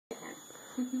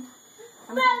I'm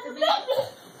gonna give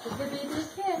the baby a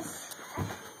kiss.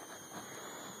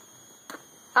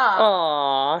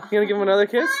 Aww. You gonna give him another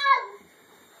kiss?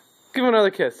 Give him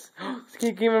another kiss. Can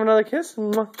you give him another kiss?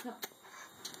 Mama,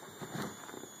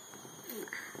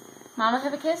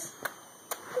 have a kiss?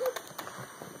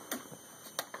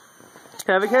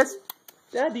 Have a kiss?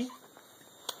 Daddy.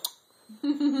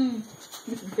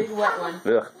 Big wet one.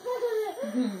 Ugh.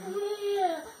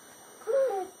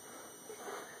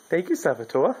 Thank you,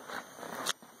 Salvatore.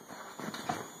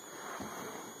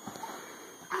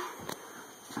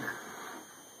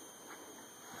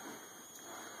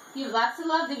 You have lots of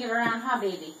love to give around, huh,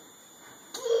 baby?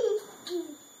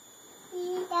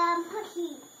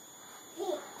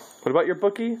 What about your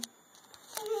bookie?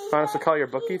 Want us to call your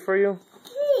bookie for you?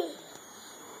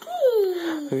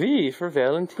 V for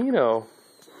Valentino.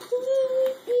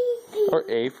 Or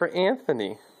A for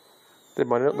Anthony. They're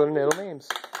one of their little names.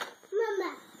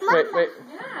 Mama.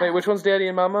 Wait, which one's Daddy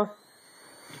and Mama?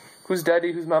 Who's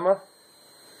Daddy, who's Mama?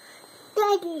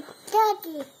 Daddy.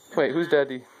 Wait, who's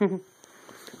Daddy?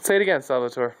 Say it again,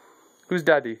 Salvatore. Who's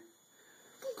Daddy?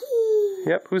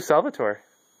 Yep, who's Salvatore?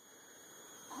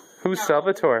 Who's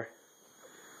Salvatore?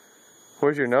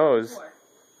 Where's your nose?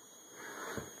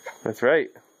 That's right.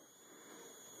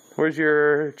 Where's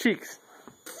your cheeks?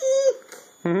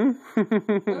 What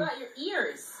about your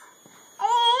ears?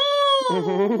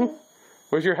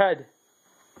 Where's your head?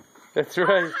 That's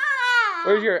right.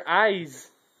 Where's your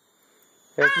eyes?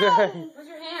 That's right. Where's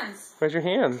your hands? Where's your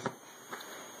hands?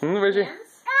 Where's your hands?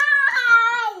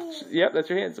 Yep, that's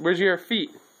your hands. Where's your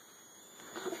feet?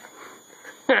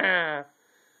 Why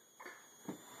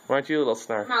don't you, little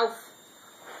snark? Mouth.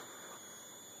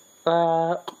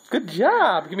 Good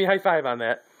job. Give me a high five on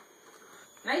that.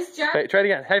 Nice job. Wait, try it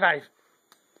again. High five.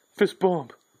 Fist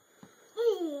bump.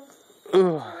 Ugh.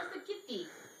 Where's the kitty?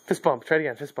 Fist bump. Try it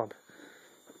again. Fist bump.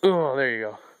 Oh, there you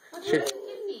go. What's the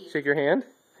kitty? Shake your hand.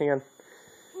 Hang on.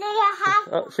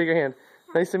 Oh, shake your hand.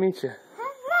 Nice to meet you.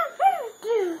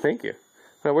 Thank you.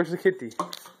 Now, where's the kitty?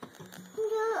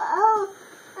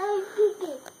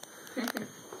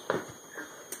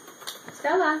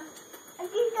 Stella.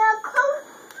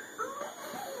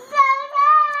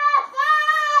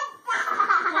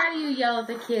 Why do you yell at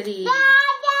the kitty?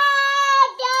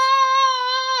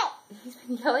 He's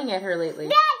been yelling at her lately.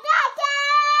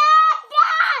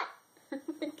 Oh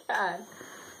my god.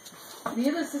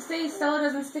 Needless to say, Stella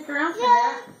doesn't stick around for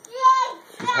that.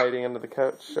 She's hiding under the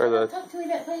couch, or Talk to me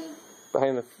about playing.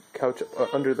 behind the couch,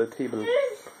 under the table.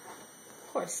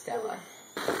 Poor Stella.